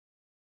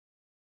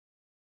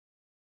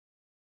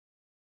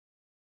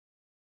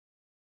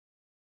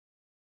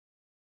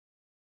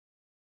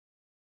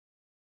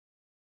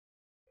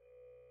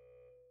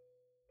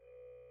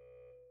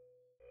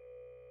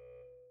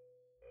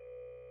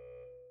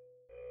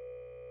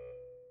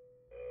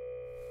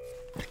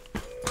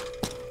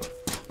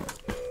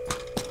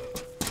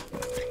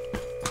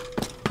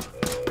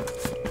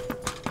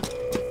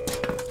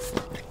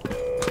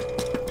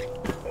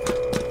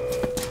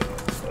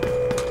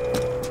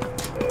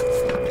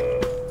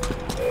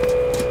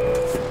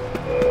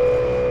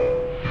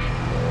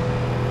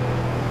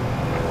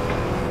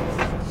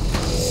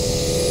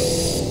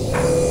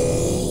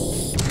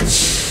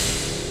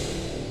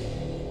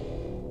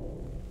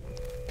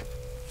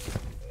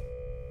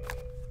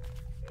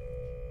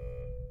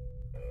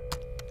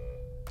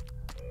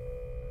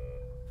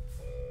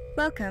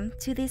Welcome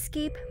to the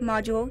Escape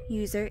Module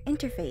User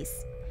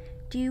Interface.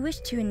 Do you wish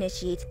to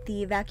initiate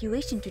the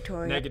evacuation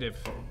tutorial? Negative.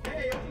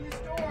 Hey, open this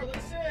door. Let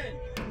us in.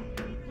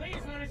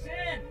 Please let us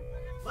in.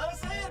 Let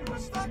us in. We're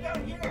stuck out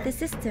here. The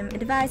system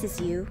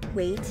advises you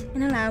wait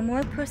and allow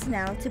more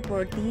personnel to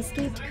board the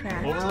escaped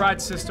craft.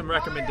 Override system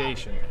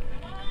recommendation.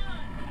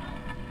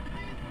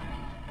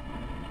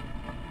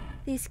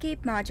 The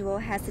escape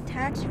module has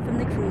detached from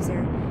the cruiser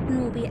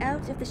and will be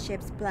out of the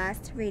ship's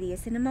blast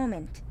radius in a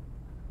moment.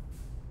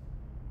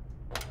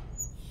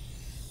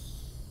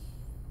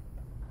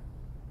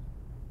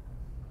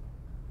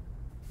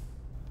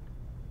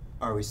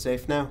 Are we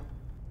safe now?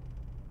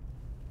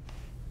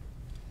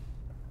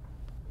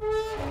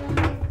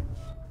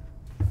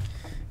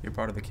 You're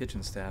part of the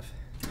kitchen staff.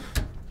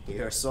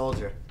 You're a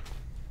soldier.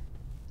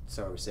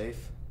 So are we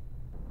safe?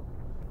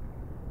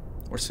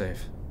 We're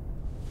safe.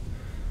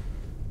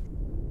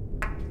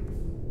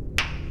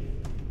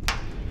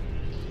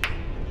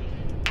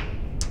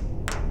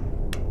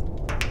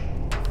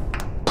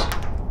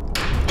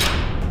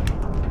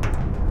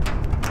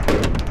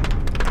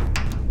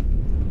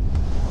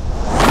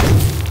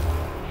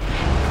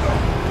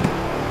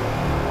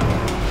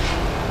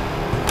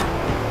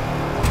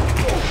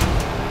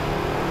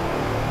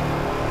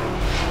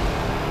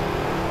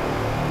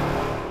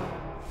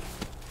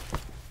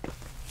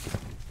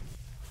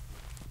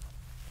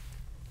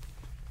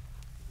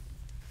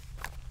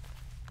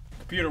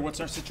 Computer, what's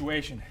our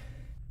situation?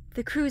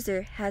 The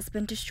cruiser has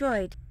been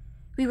destroyed.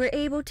 We were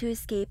able to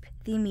escape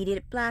the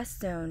immediate blast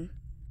zone.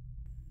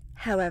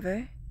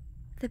 However,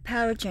 the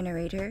power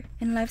generator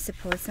and life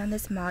supports on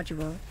this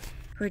module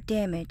were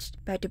damaged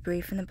by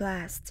debris from the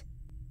blast.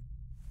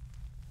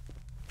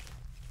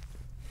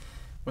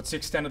 What's the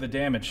extent of the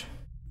damage?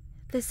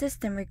 The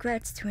system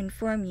regrets to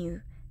inform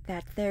you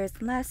that there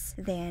is less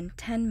than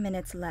 10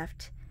 minutes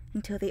left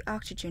until the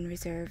oxygen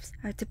reserves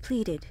are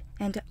depleted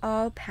and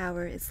all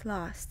power is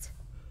lost.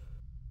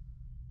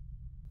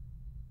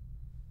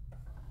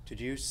 Did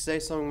you say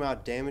something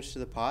about damage to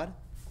the pod?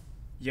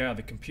 Yeah,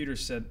 the computer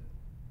said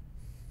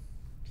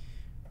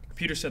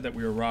that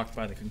we were rocked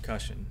by the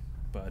concussion,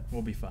 but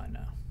we'll be fine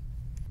now.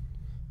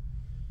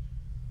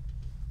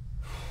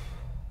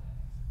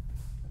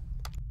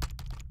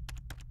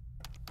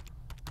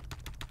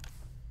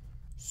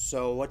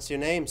 So what's your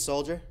name,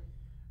 soldier?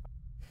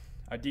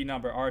 ID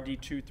number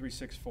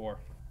RD2364.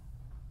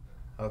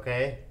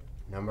 Okay,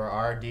 number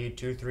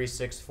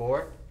RD2364.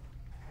 Where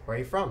are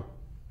you from?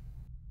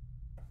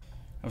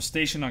 I was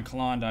stationed on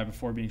Klondike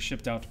before being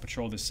shipped out to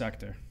patrol this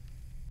sector.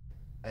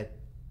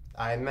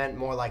 I meant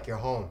more like your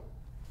home.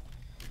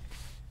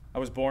 I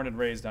was born and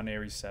raised on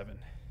Ares 7.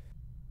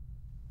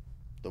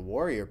 The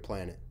warrior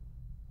planet.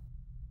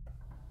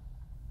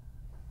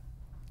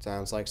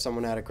 Sounds like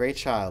someone had a great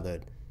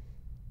childhood.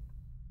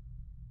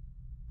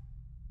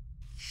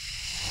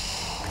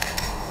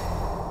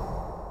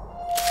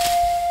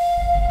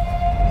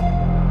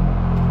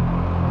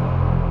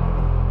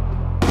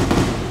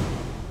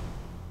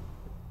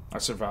 I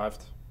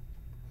survived.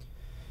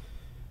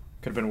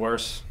 Could have been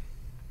worse.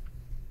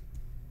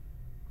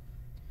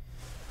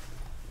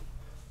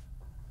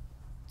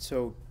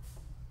 So,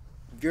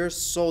 you're a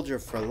soldier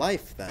for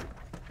life, then?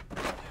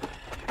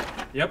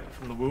 Yep,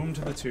 from the womb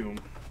to the tomb.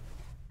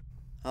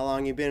 How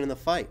long you been in the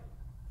fight?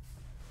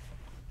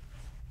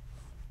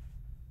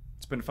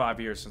 It's been 5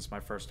 years since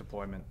my first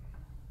deployment.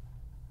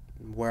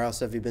 Where else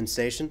have you been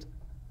stationed?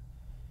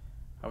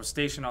 I was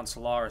stationed on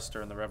Solaris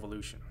during the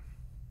Revolution.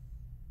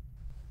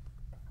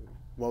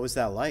 What was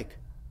that like?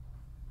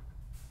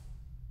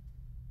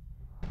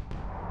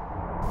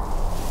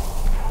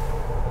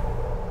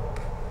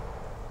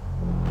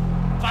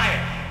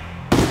 Fire!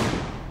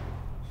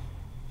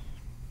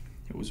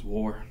 It was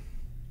war.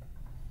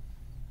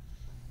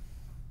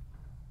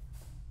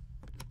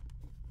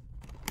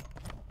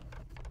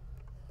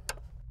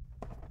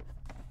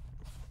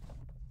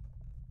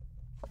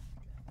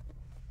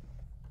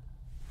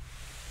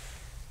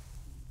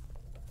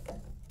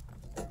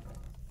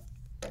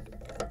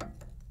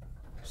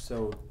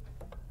 So,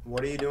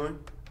 what are you doing?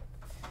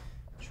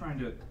 Trying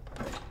to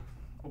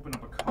open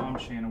up a comm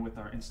channel with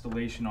our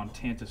installation on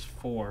Tantus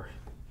 4,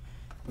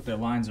 but their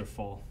lines are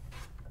full.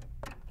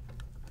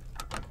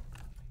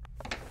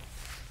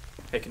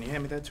 Hey, can you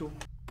hand me that tool?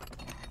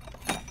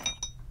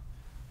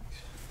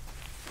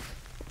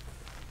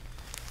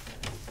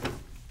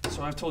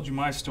 So I've told you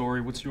my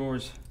story. What's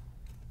yours?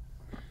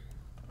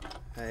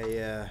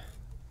 I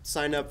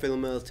signed up for the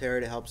military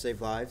to help save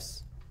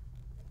lives.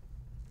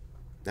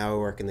 Now I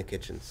work in the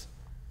kitchens.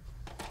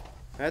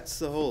 That's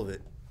the whole of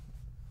it.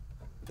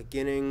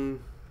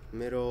 Beginning,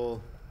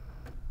 middle,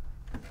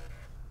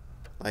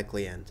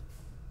 likely end.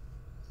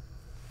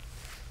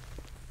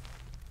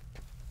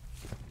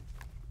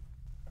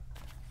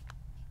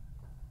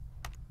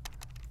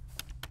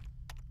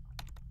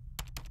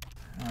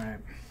 All right.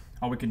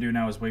 All we can do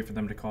now is wait for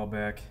them to call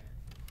back.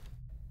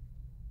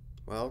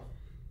 Well,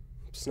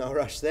 there's no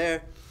rush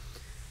there.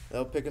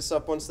 They'll pick us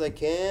up once they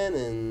can,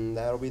 and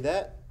that'll be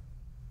that.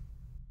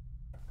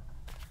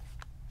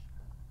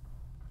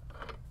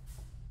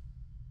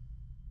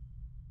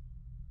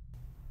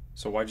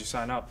 So why'd you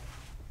sign up?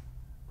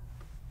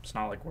 It's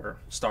not like we're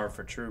starved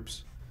for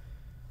troops.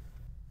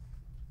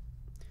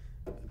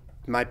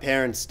 My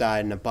parents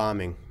died in a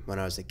bombing when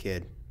I was a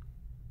kid.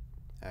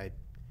 I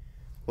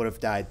would have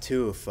died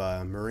too if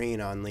a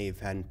Marine on leave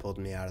hadn't pulled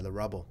me out of the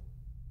rubble.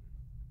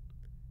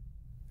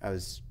 I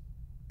was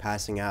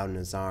passing out in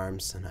his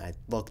arms, and I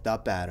looked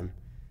up at him.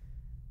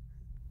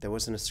 There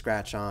wasn't a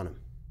scratch on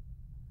him.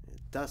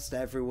 Dust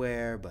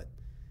everywhere, but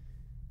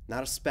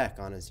not a speck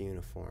on his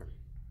uniform.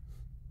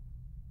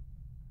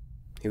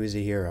 He was a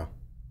hero.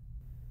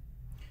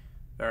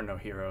 There are no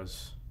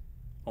heroes,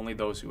 only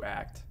those who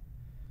act.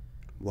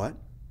 What?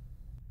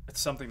 It's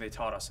something they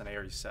taught us in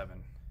Ares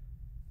 7.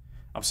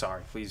 I'm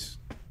sorry, please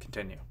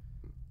continue.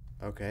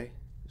 Okay.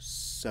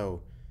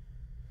 So,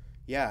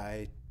 yeah,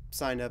 I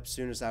signed up as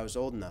soon as I was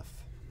old enough.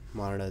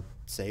 Wanted to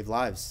save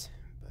lives.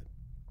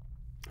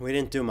 But we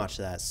didn't do much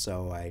of that,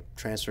 so I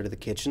transferred to the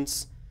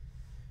kitchens.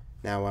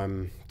 Now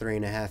I'm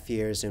 3.5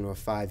 years into a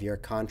 5-year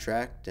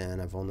contract, and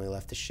I've only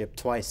left the ship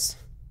twice.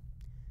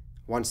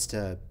 Once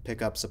to pick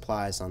up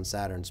supplies on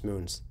Saturn's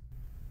moons.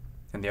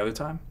 And the other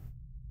time?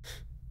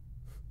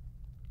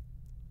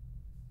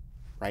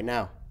 Right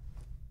now.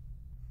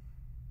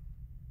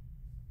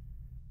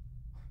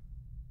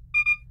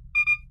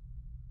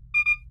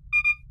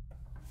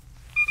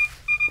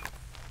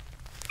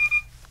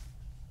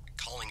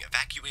 Calling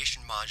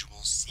evacuation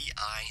module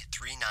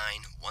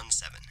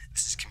CI-3917.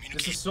 This is communication.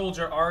 This is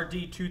Soldier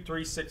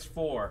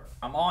RD-2364.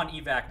 I'm on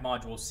evac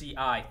module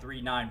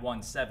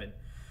CI-3917.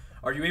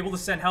 Are you able to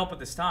send help at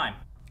this time?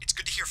 It's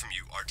good to hear from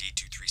you,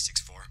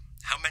 RD-2364.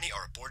 How many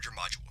are aboard your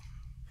module?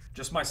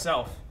 Just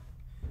myself,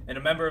 and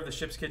a member of the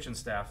ship's kitchen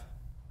staff.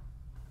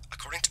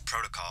 According to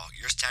protocol,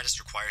 your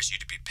status requires you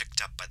to be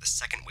picked up by the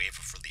second wave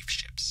of relief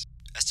ships.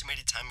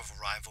 Estimated time of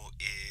arrival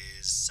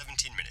is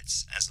 17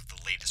 minutes, as of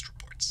the latest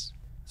reports.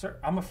 Sir,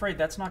 I'm afraid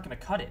that's not going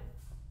to cut it.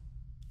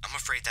 I'm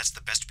afraid that's the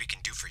best we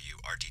can do for you,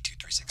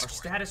 RD-2364. Our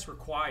status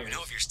requires... We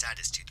know of your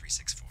status,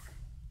 2364.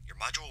 Your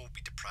module will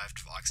be deprived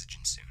of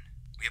oxygen soon.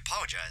 We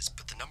apologize,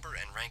 but the number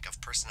and rank of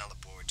personnel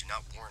aboard do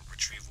not warrant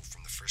retrieval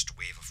from the first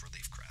wave of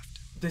relief craft.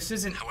 This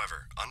isn't...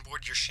 However, on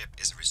board your ship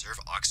is a reserve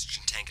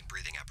oxygen tank and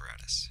breathing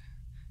apparatus.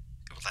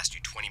 It will last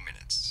you 20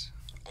 minutes,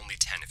 only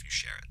 10 if you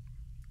share it.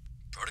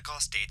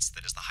 Protocol states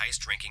that as the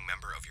highest ranking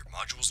member of your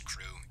module's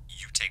crew,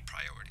 you take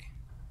priority.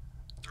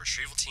 The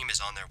retrieval team is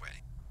on their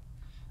way.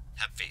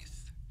 Have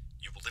faith.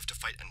 You will live to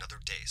fight another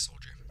day,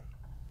 soldier.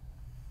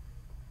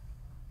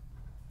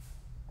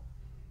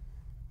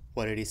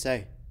 What did he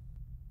say?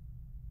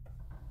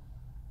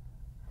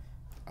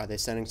 Are they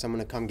sending someone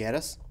to come get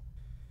us?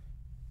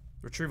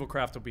 Retrieval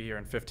craft will be here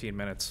in 15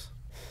 minutes.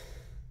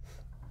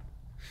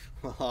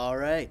 Well, all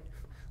right.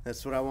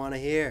 That's what I want to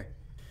hear.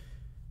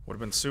 Would have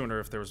been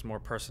sooner if there was more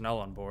personnel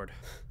on board.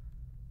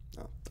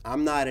 No,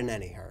 I'm not in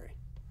any hurry.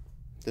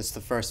 This is the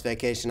first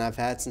vacation I've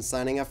had since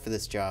signing up for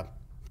this job.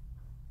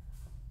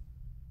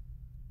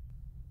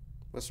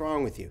 What's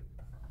wrong with you?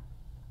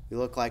 You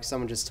look like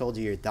someone just told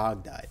you your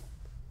dog died.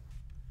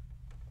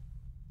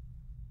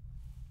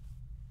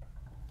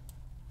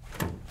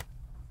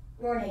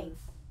 Warning.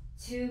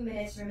 2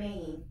 minutes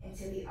remaining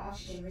until the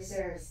oxygen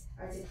reserves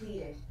are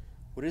depleted.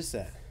 What is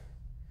that?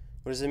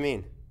 What does it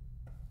mean?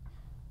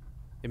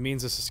 It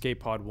means this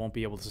escape pod won't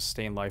be able to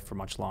sustain life for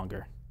much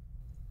longer.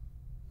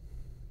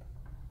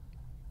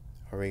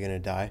 Are we gonna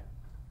die?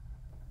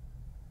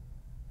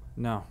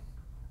 No.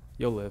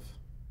 You'll live.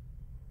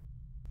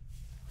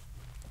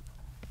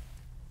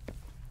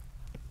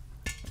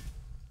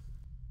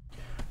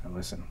 Now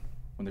listen,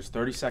 when there's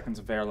 30 seconds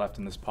of air left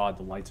in this pod,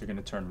 the lights are going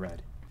to turn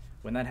red.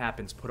 When that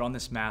happens, put on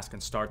this mask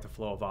and start the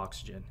flow of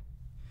oxygen.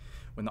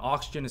 When the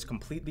oxygen is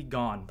completely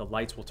gone, the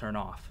lights will turn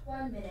off.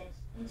 1 minute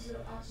until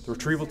oxygen. The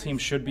retrieval team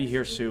should be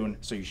here soon,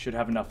 so you should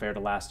have enough air to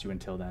last you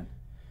until then.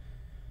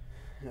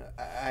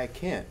 I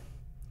can't.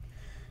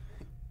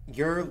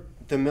 You're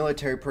the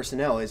military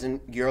personnel.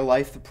 Isn't your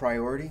life the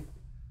priority?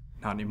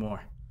 Not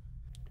anymore.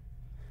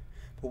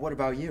 But what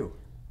about you?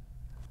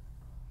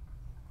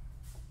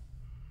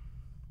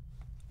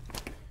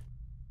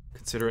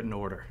 Consider it an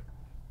order.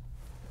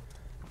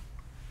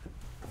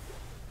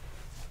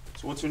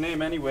 So what's your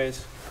name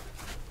anyways?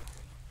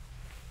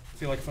 I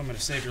feel like if I'm gonna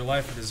save your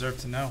life, I deserve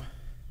to know.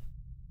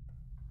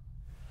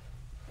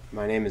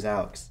 My name is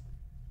Alex.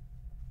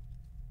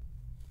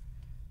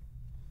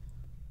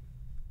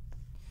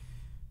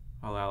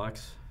 Well,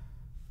 Alex,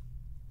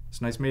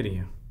 it's nice meeting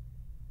you.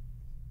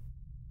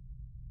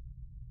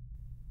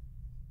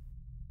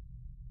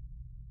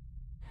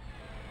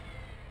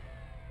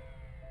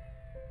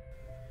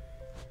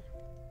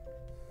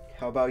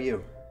 How about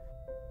you?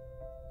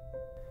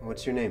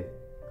 What's your name?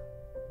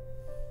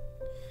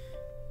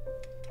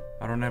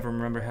 I don't ever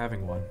remember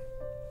having one.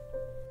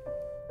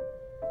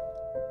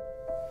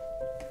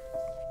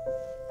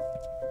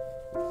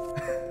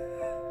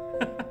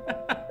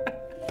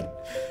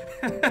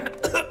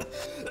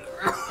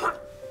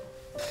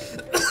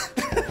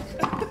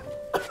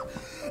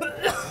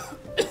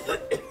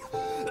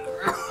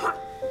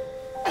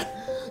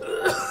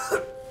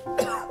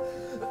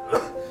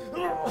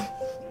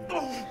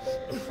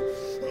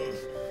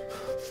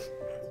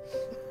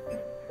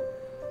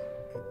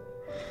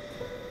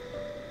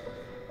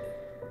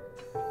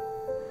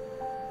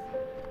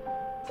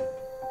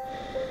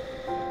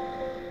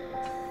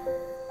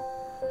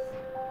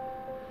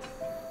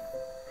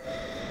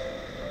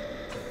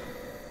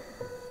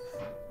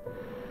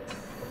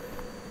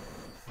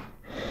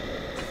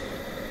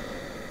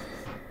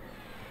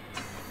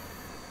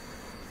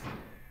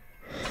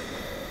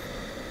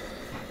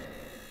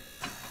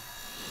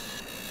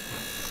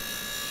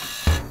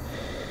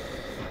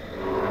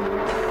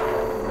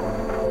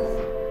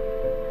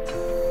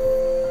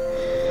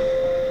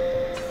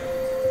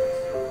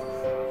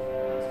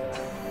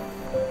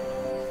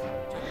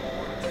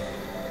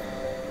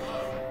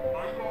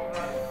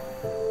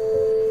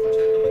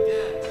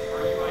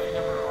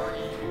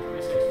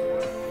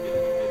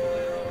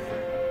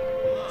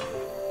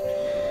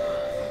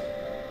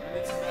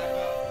 Back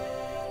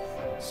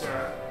up.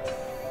 Sir.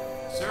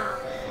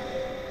 Sir.